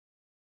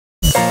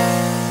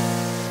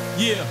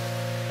Yeah,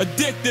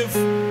 Addictiv,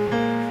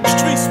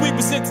 Street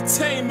Sweepers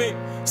Entertainment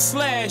 /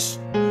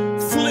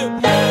 Flip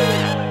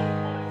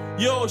Mode.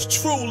 Yours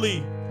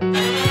truly,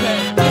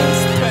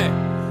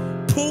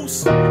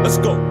 Papoose. Let's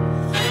go.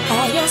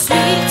 All your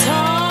sweet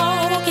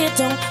talk, it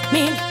don't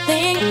mean a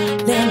thing.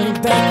 Let me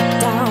break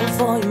it down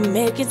for you,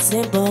 make it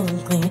simple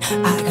and clean.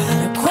 I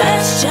got a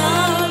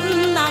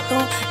question, not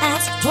gonna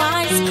ask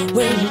twice.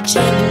 When you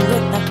chatting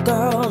with that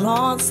girl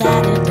on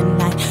Saturday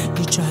night,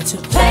 you tried to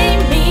play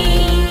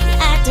me,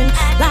 acting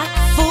like a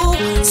fool.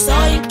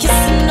 Saw you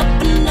kissing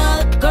up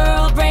another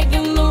girl,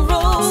 breaking the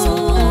rules.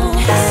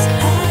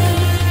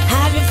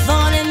 Have you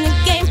fun in the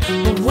game?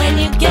 But when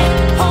you get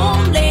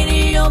home,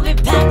 lady, you'll be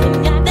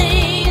packing your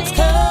things.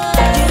 'Cause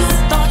you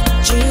thought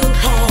you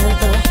had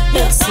the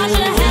best of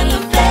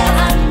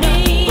me,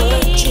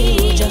 but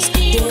you just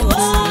didn't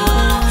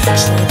see.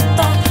 Should've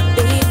thought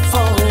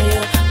before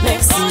you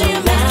mix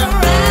it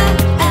around.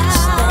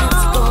 That's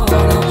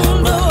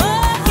gonna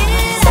work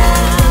it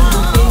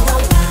out.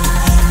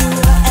 You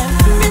were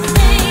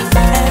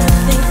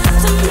everything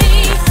to me,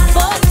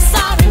 but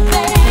sorry,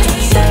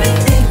 babe.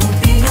 Everything will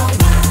be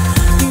alright.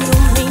 You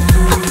don't mean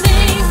a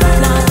thing,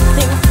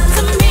 nothing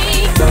to me.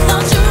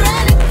 Don't you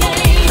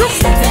renegade, babe. You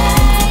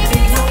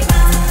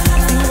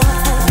were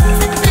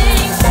everything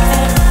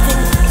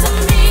to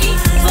me,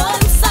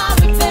 but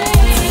sorry, babe.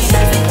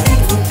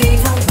 Everything will be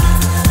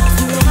alright.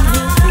 You don't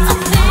mean a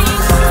thing,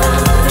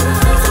 nothing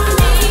to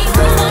me.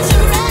 Don't you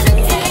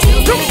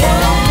renegade, babe.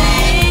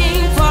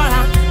 Before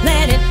I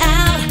let it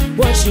out,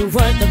 was she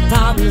worth the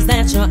problems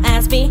that your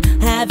ass be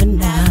having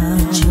now?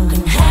 You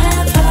can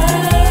have her.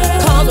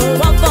 Call her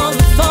up on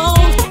the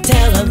phone,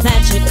 tell her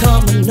that you're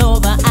coming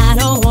over. I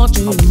don't want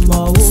you no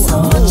more. So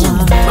what you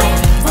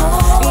waiting for?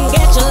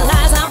 Get your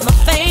lies out my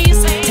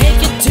face,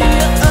 take it to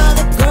your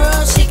other girl,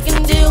 she can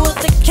deal with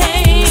the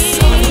case.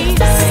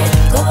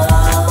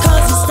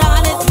 Cause you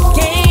started the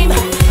game,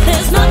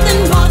 there's nothing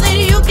more that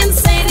you can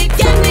say to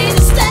get me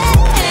to stay.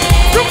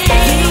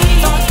 You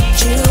thought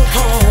you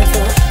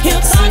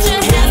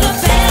had the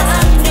best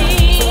of me,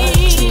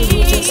 but you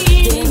just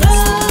didn't see.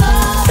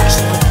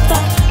 Should've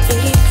thought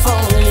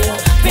before you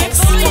mix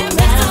it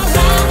around.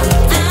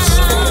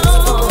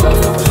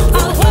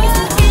 I'll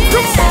work it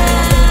out.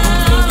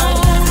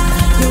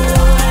 You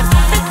were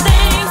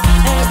everything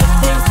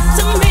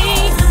to me,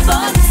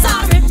 but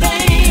sorry,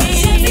 babe.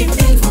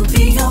 Everything will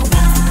be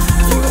alright.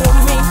 You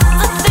don't mean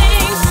a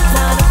thing,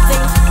 not a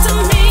thing to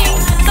me.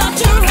 Thought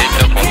you were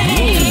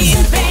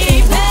renegade,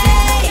 baby.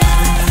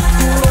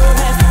 You were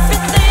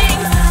everything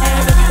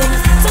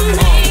to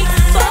me,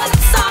 but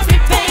sorry,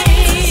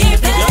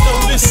 baby. Y'all know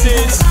this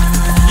is,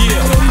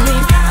 yeah,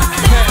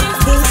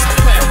 Papoose.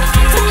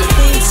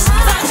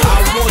 I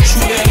want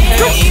you to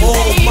have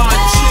all my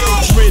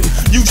children.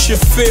 You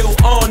should feel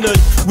honored.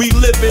 We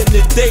live in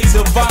the days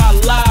of our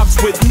lives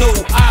with no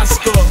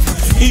Oscar.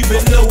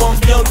 Even though I'm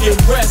young and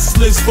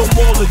restless from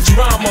all the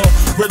drama,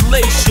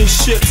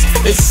 relationships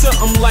is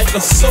something like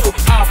a soap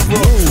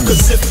opera.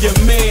 Cause if your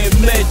man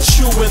met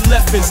you and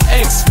left his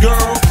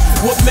ex-girl,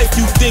 what make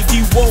you think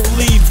he won't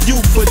leave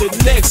you for the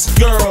next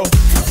girl?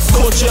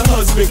 Caught your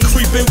husband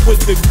creeping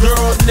with the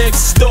girl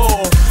next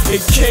door.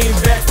 It came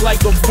back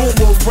like a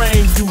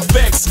boomerang, you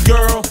vexed,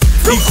 girl.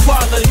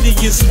 Equality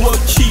is what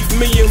keep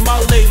me and my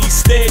lady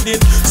standing.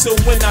 So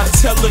when I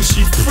tell her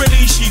she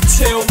pretty, she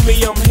tell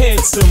me I'm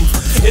handsome.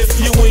 If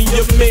you and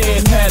your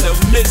man had a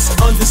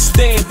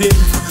misunderstanding,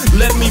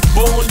 let me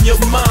bone your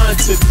mind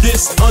to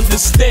this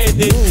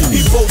understanding. He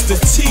supposed to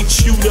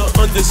teach you to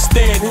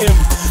understand him.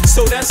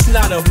 So that's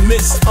not a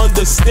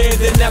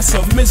misunderstanding, that's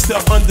a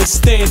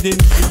misunderstanding.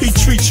 He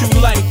treats you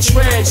like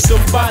trash,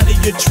 somebody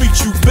will treat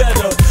you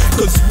better.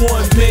 Cause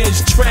one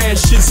man's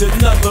trash is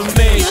another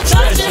man's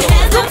treasure. You thought you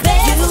had the best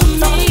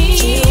of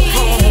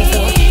me.